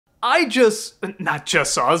not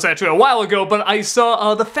just saw, this actually a while ago, but I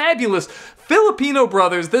saw the Fabulous Filipino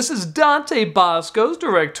Brothers. This is Dante Basco's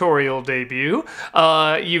directorial debut.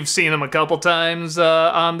 You've seen him a couple times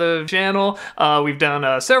on the channel. We've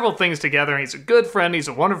done several things together, and he's a good friend, he's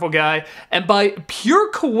a wonderful guy, and by pure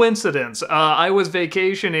coincidence, I was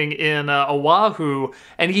vacationing in Oahu,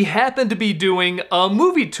 and he happened to be doing a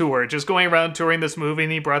movie tour, just going around touring this movie,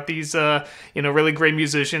 and he brought these, really great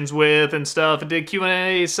musicians with and stuff, and did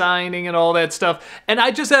Q&A, signing, and all that stuff, and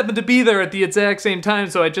I just happened to be there at the exact same time,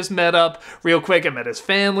 so I just met up real quick. I met his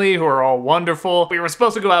family, who are all wonderful. We were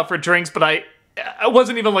supposed to go out for drinks, but I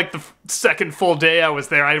wasn't even like the second full day I was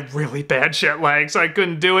there. I had really bad jet lag, so I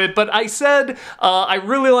couldn't do it. But I said I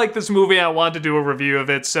really like this movie. I wanted to do a review of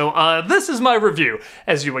it, so this is my review.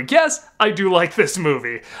 As you would guess, I do like this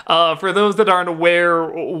movie. For those that aren't aware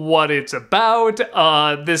what it's about,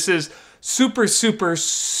 this is super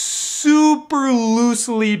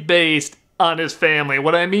loosely based on his family.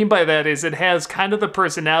 What I mean by that is it has kind of the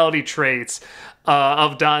personality traits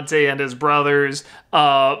of Dante and his brothers,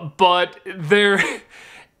 but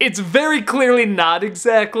it's very clearly not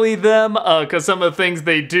exactly them, because some of the things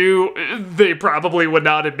they do, they probably would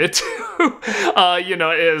not admit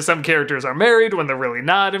to. Some characters are married when they're really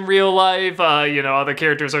not in real life. Other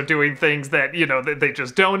characters are doing things that, that they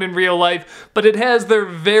just don't in real life. But it has their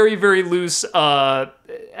very, very loose,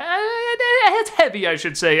 it's heavy, I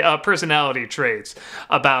should say, personality traits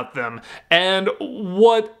about them. And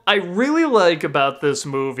what I really like about this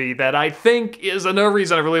movie, that I think is another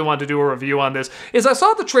reason I really wanted to do a review on this, is I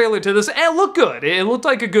saw the trailer to this, and it looked good. It looked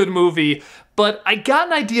like a good movie, but I got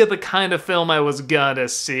an idea of the kind of film I was gonna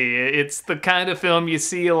see. It's the kind of film you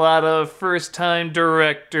see a lot of first-time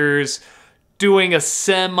directors doing a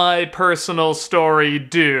semi-personal story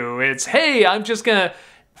do. It's, hey, I'm just gonna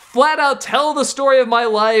flat out tell the story of my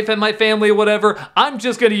life and my family, whatever. I'm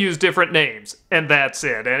just gonna use different names, and that's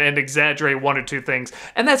it, and exaggerate one or two things.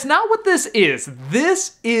 And that's not what this is.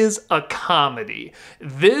 This is a comedy.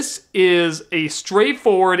 This is a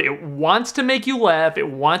straightforward, it wants to make you laugh, it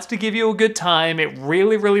wants to give you a good time, it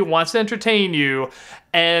really, really wants to entertain you,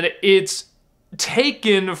 and it's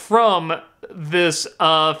taken from this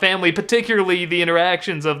family, particularly the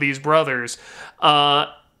interactions of these brothers.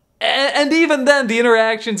 And even then, the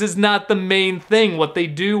interactions is not the main thing. What they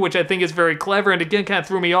do, which I think is very clever, and again kind of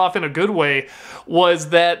threw me off in a good way, was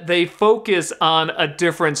that they focus on a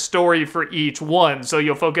different story for each one. So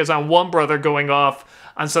you'll focus on one brother going off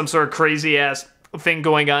on some sort of crazy-ass thing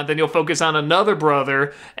going on, then you'll focus on another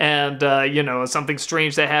brother and, something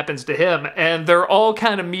strange that happens to him. And they're all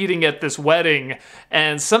kind of meeting at this wedding,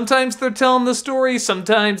 and sometimes they're telling the story,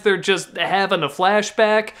 sometimes they're just having a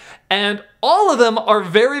flashback, and all of them are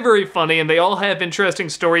very, very funny, and they all have interesting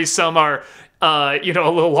stories. Some are a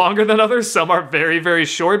little longer than others. Some are very, very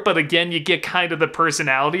short, but again, you get kind of the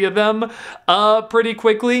personality of them pretty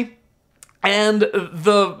quickly. And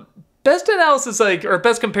the best analysis, or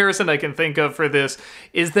best comparison I can think of for this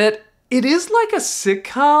is that it is like a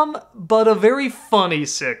sitcom, but a very funny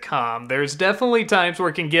sitcom. There's definitely times where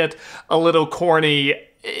it can get a little corny,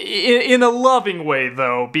 in a loving way,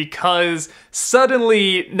 though, because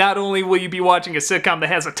suddenly, not only will you be watching a sitcom that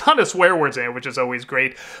has a ton of swear words in it, which is always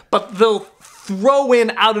great, but they'll throw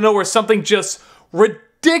in, out of nowhere, something just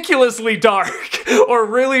ridiculously dark or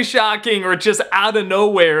really shocking or just out of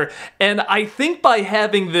nowhere. And I think by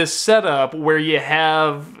having this setup where you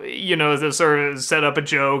have, the sort of set up a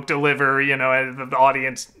joke, deliver, the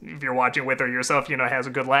audience, if you're watching with or yourself, has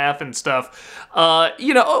a good laugh and stuff,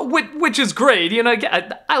 which is great.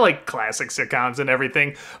 I like classic sitcoms and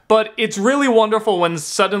everything, but it's really wonderful when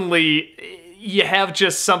suddenly you have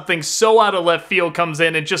just something so out of left field comes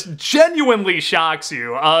in and just genuinely shocks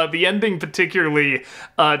you. The ending, particularly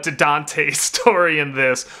to Dante's story in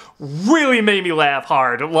this, really made me laugh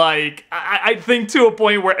hard. Like, I think to a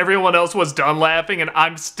point where everyone else was done laughing and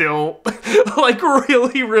I'm still, like,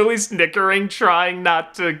 really, really snickering, trying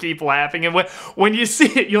not to keep laughing. And when you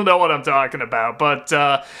see it, you'll know what I'm talking about. But,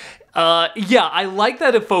 yeah, I like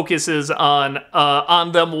that it focuses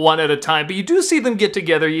on them one at a time, but you do see them get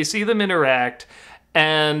together, you see them interact,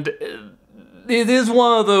 and it is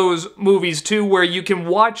one of those movies, too, where you can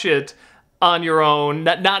watch it on your own,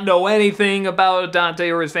 not know anything about Dante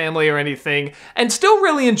or his family or anything, and still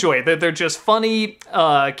really enjoy it. They're just funny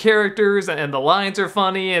characters, and the lines are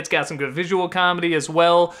funny, it's got some good visual comedy as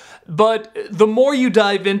well, but the more you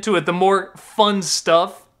dive into it, the more fun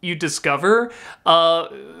stuff you discover.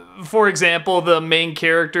 For example, the main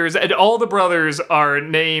characters and all the brothers are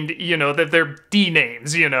named, that they're D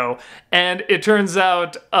names, and it turns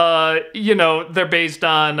out, they're based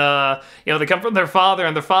on, they come from their father,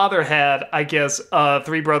 and their father had, I guess,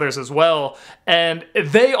 3 brothers as well, and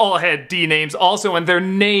they all had D names also, and they're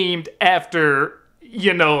named after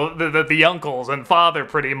the uncles and father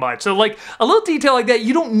pretty much. So like a little detail like that,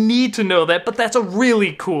 you don't need to know that, but that's a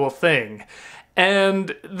really cool thing.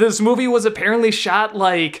 And this movie was apparently shot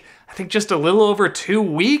like, I think just a little over 2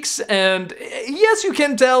 weeks. And yes, you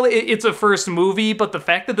can tell it's a first movie, but the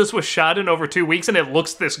fact that this was shot in over 2 weeks and it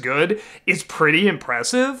looks this good is pretty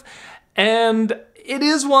impressive. And it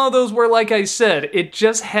is one of those where, like I said, it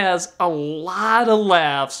just has a lot of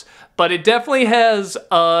laughs, but it definitely has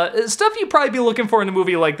stuff you'd probably be looking for in a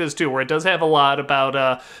movie like this too, where it does have a lot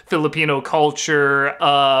about Filipino culture,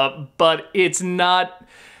 but it's not...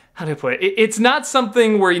 How do I put it? It's not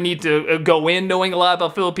something where you need to go in knowing a lot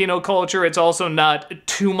about Filipino culture. It's also not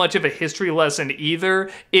too much of a history lesson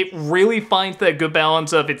either. It really finds that good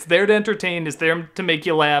balance of it's there to entertain, it's there to make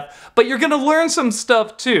you laugh, but you're going to learn some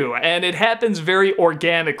stuff too. And it happens very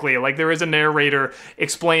organically. Like there is a narrator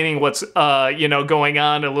explaining what's, going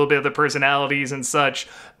on, a little bit of the personalities and such,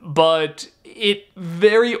 but it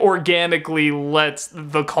very organically lets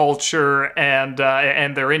the culture and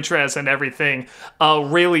their interests and everything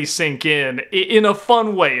really sink in a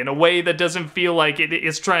fun way, in a way that doesn't feel like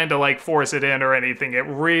it's trying to like force it in or anything. It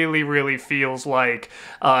really, really feels like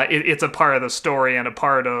it's a part of the story and a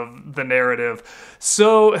part of the narrative.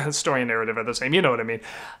 So, story and narrative are the same, you know what I mean.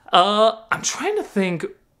 I'm trying to think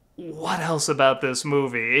what else about this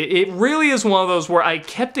movie. It really is one of those where I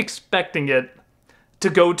kept expecting it to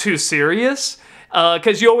go too serious,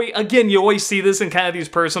 because you always see this in kind of these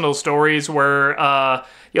personal stories where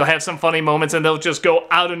you'll have some funny moments and they'll just go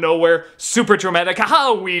out of nowhere, super dramatic.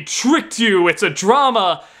 Haha, we tricked you, it's a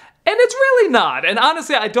drama. And it's really not. And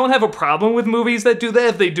honestly, I don't have a problem with movies that do that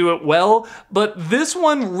if they do it well, but this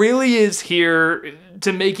one really is here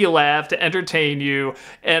to make you laugh, to entertain you.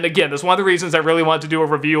 And again, that's one of the reasons I really wanted to do a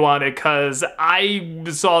review on it, because I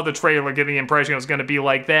saw the trailer getting the impression it was going to be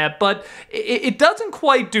like that, but it doesn't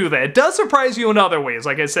quite do that. It does surprise you in other ways.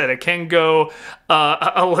 Like I said, it can go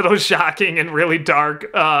a little shocking and really dark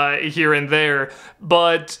here and there,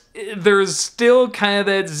 but there's still kind of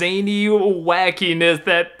that zany wackiness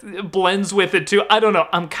that blends with it too. I don't know.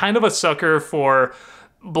 I'm kind of a sucker for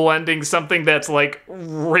blending something that's like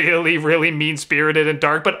really, really mean-spirited and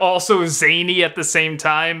dark, but also zany at the same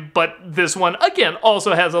time. But this one, again,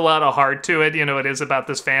 also has a lot of heart to it. It is about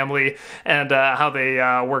this family and how they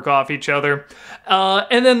work off each other.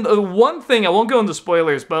 And then one thing, I won't go into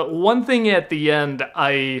spoilers, but one thing at the end,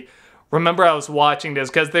 I remember I was watching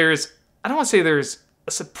this because I don't want to say there's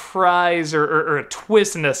a surprise or a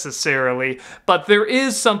twist necessarily, but there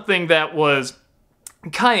is something that was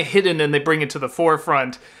kind of hidden and they bring it to the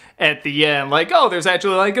forefront at the end. Like, oh, there's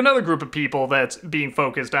actually like another group of people that's being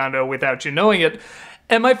focused on without you knowing it.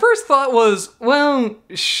 And my first thought was, well,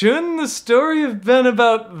 shouldn't the story have been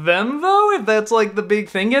about them though, if that's like the big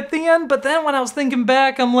thing at the end? But then when I was thinking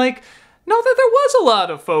back, I'm like, no, that there was a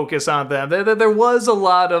lot of focus on them. There was a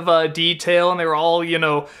lot of detail, and they were all,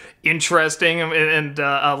 interesting and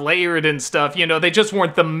layered and stuff. They just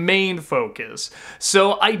weren't the main focus.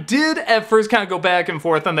 So I did at first kind of go back and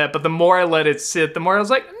forth on that, but the more I let it sit, the more I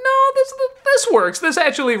was like, no, this works. This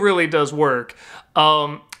actually really does work.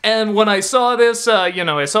 And when I saw this,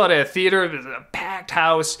 I saw it at a theater. It was a packed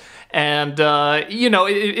house. And,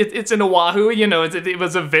 it's in Oahu, it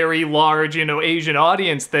was a very large, Asian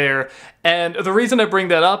audience there. And the reason I bring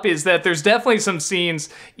that up is that there's definitely some scenes,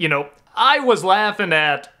 I was laughing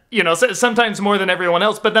at, sometimes more than everyone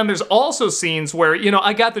else. But then there's also scenes where,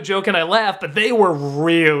 I got the joke and I laughed, but they were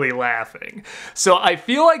really laughing. So I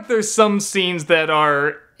feel like there's some scenes that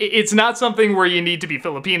are... It's not something where you need to be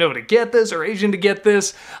Filipino to get this or Asian to get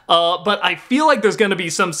this, but I feel like there's going to be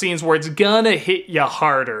some scenes where it's going to hit you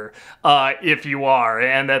harder if you are.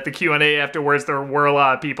 And at the Q&A afterwards, there were a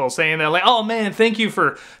lot of people saying that, like, oh man, thank you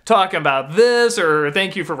for talking about this, or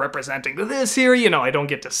thank you for representing this here. I don't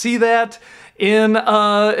get to see that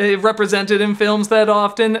represented in films that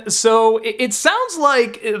often. So it sounds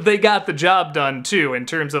like they got the job done too, in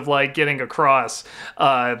terms of like getting across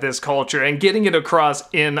this culture and getting it across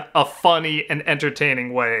in a funny and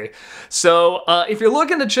entertaining way. So if you're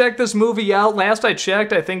looking to check this movie out, last I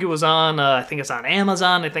checked, I think it was on, I think it's on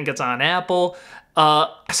Amazon, I think it's on Apple. I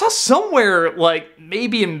saw somewhere, like,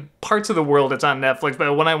 maybe in parts of the world it's on Netflix,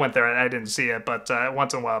 but when I went there, I didn't see it, but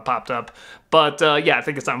once in a while it popped up. But, yeah, I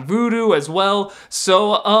think it's on Vudu as well.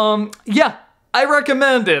 So, yeah, I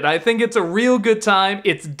recommend it. I think it's a real good time.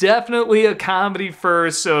 It's definitely a comedy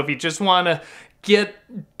first, so if you just want to get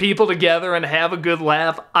people together and have a good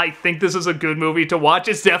laugh, I think this is a good movie to watch.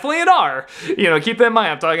 It's definitely an R. You know, keep that in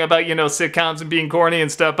mind. I'm talking about, you know, sitcoms and being corny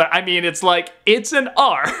and stuff, but I mean, it's like, it's an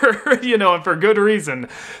R, you know, and for good reason.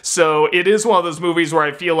 So it is one of those movies where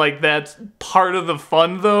I feel like that's part of the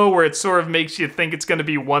fun, though, where it sort of makes you think it's going to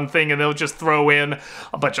be one thing and they'll just throw in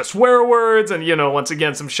a bunch of swear words and, you know, once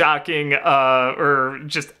again, some shocking or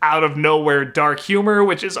just out of nowhere dark humor,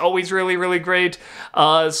 which is always really, really great.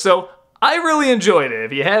 So I really enjoyed it.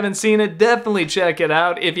 If you haven't seen it, definitely check it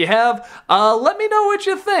out. If you have, let me know what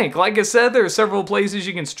you think. Like I said, there are several places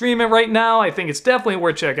you can stream it right now. I think it's definitely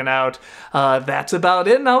worth checking out. That's about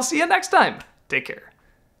it, and I'll see you next time. Take care.